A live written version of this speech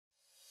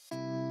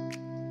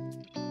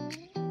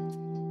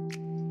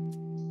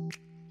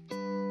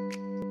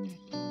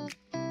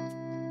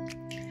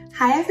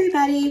Hi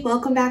everybody,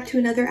 welcome back to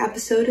another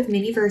episode of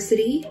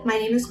MiniVersity. My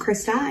name is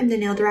Krista, I'm the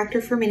nail director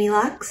for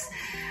MiniLuxe.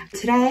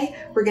 Today,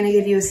 we're gonna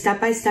give you a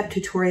step-by-step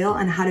tutorial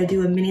on how to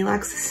do a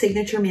MiniLuxe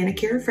signature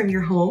manicure from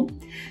your home.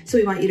 So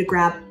we want you to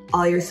grab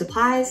all your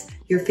supplies,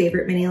 your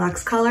favorite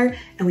MiniLuxe color,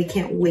 and we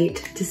can't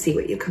wait to see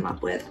what you come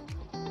up with.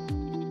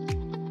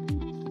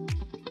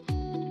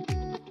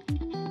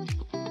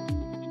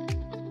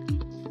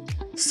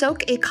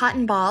 Soak a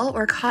cotton ball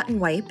or cotton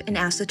wipe in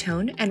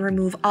acetone and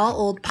remove all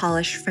old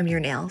polish from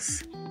your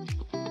nails.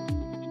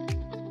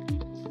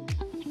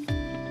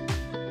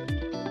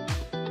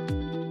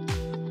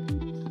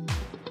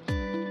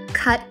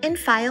 Cut and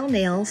file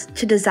nails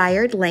to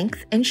desired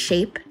length and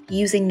shape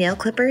using nail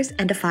clippers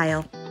and a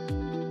file.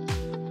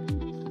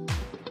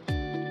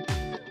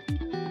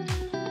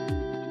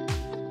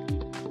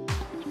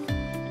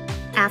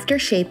 After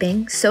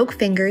shaping, soak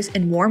fingers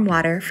in warm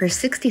water for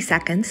 60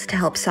 seconds to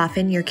help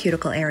soften your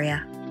cuticle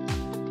area.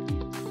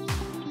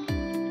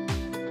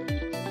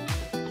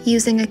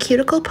 Using a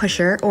cuticle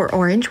pusher or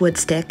orange wood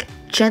stick,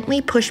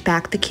 gently push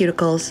back the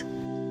cuticles.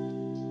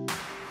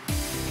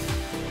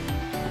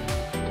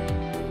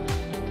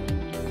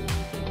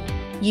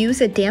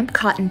 Use a damp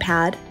cotton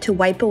pad to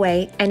wipe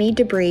away any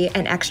debris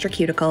and extra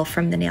cuticle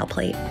from the nail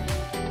plate.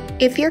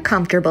 If you're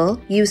comfortable,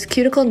 use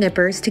cuticle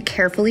nippers to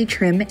carefully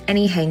trim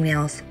any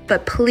hangnails,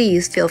 but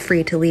please feel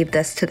free to leave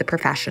this to the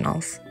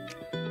professionals.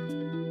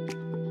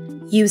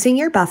 Using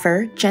your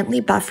buffer, gently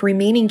buff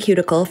remaining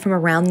cuticle from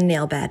around the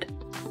nail bed.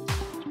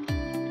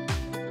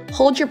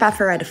 Hold your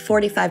buffer at a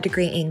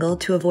 45-degree angle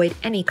to avoid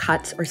any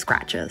cuts or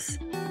scratches.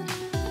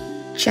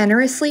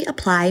 Generously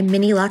apply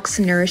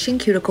MiniLuxe Nourishing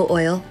Cuticle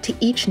Oil to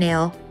each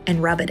nail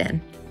and rub it in.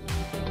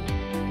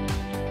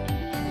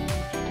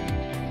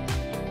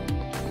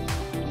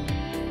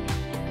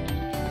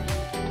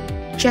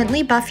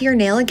 Gently buff your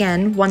nail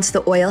again once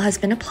the oil has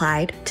been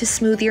applied to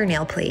smooth your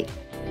nail plate.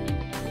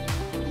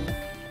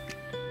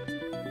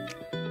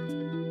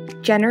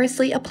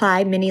 Generously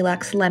apply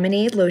MiniLuxe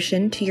Lemonade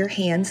Lotion to your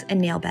hands and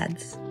nail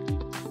beds.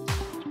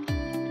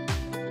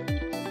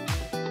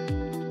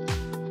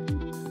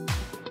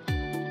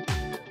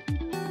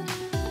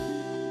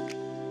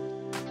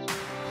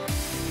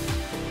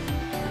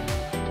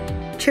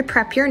 To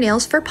prep your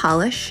nails for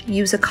polish,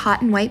 use a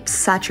cotton wipe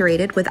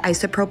saturated with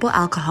isopropyl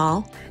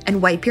alcohol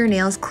and wipe your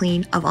nails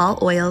clean of all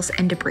oils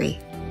and debris.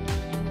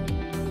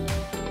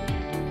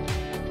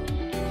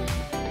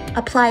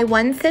 Apply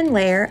one thin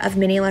layer of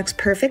MiniLuxe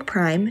Perfect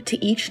Prime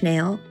to each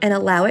nail and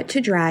allow it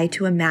to dry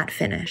to a matte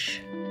finish.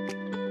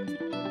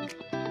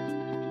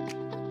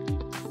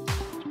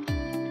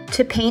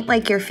 To paint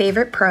like your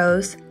favorite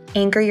pros,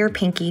 anchor your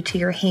pinky to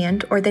your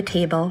hand or the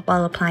table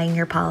while applying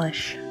your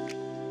polish.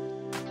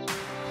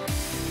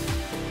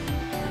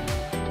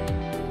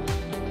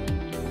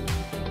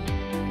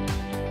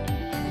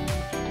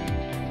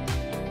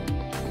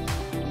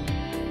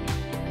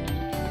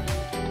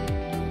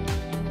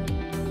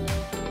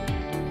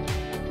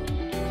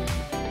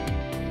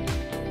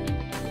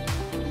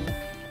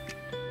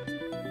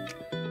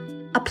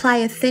 Apply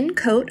a thin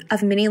coat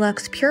of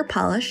MiniLuxe Pure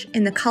Polish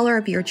in the color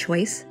of your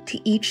choice to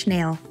each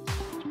nail.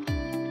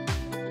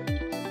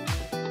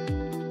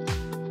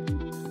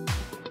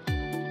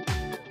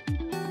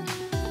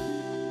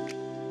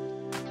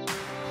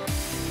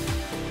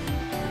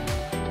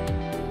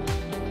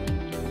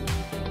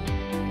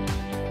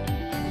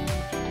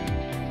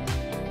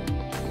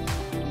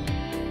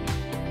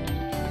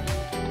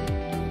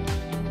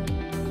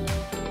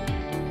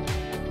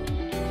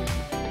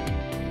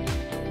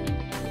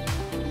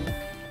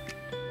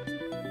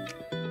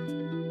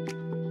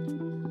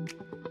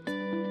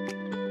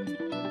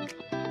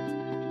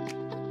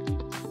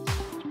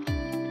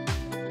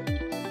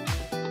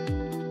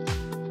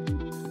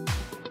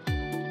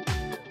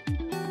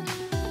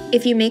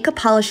 If you make a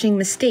polishing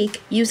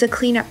mistake, use a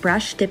cleanup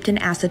brush dipped in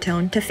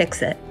acetone to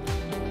fix it.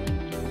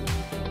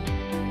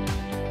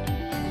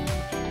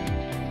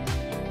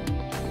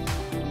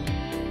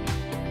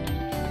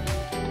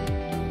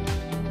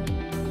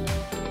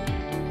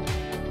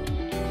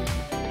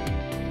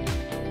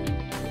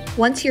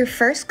 Once your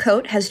first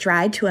coat has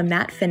dried to a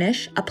matte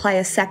finish, apply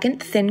a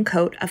second thin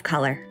coat of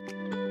color.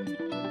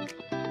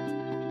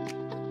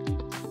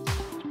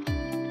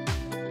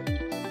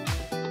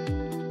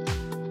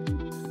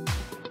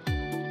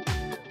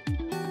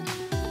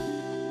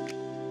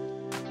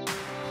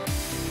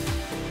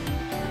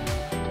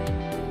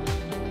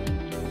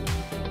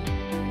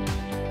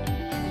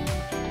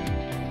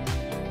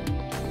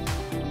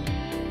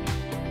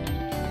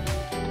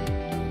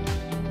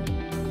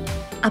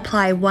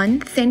 Apply one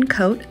thin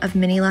coat of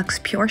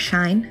MiniLuxe Pure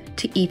Shine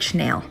to each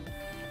nail.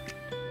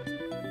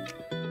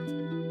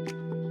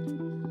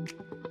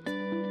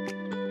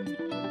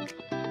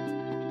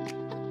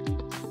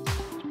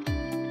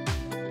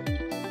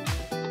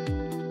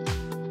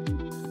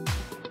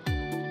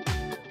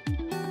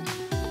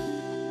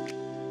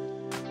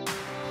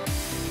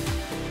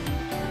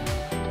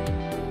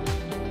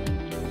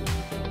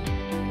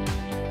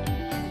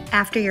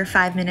 After your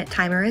 5-minute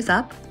timer is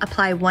up,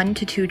 apply 1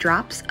 to 2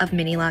 drops of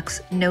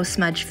MiniLuxe No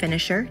Smudge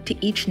Finisher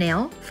to each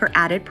nail for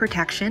added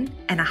protection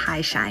and a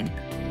high shine.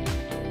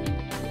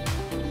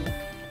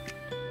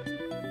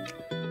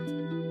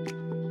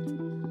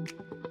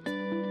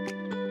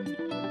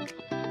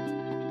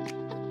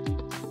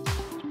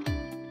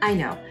 I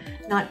know,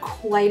 not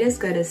quite as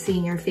good as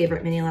seeing your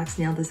favorite MiniLuxe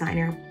nail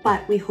designer,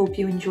 but we hope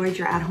you enjoyed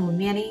your at-home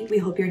mani. We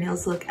hope your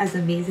nails look as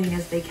amazing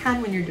as they can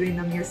when you're doing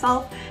them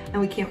yourself, and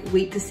we can't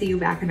wait to see you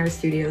back in our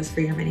studios for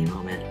your mini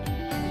moment.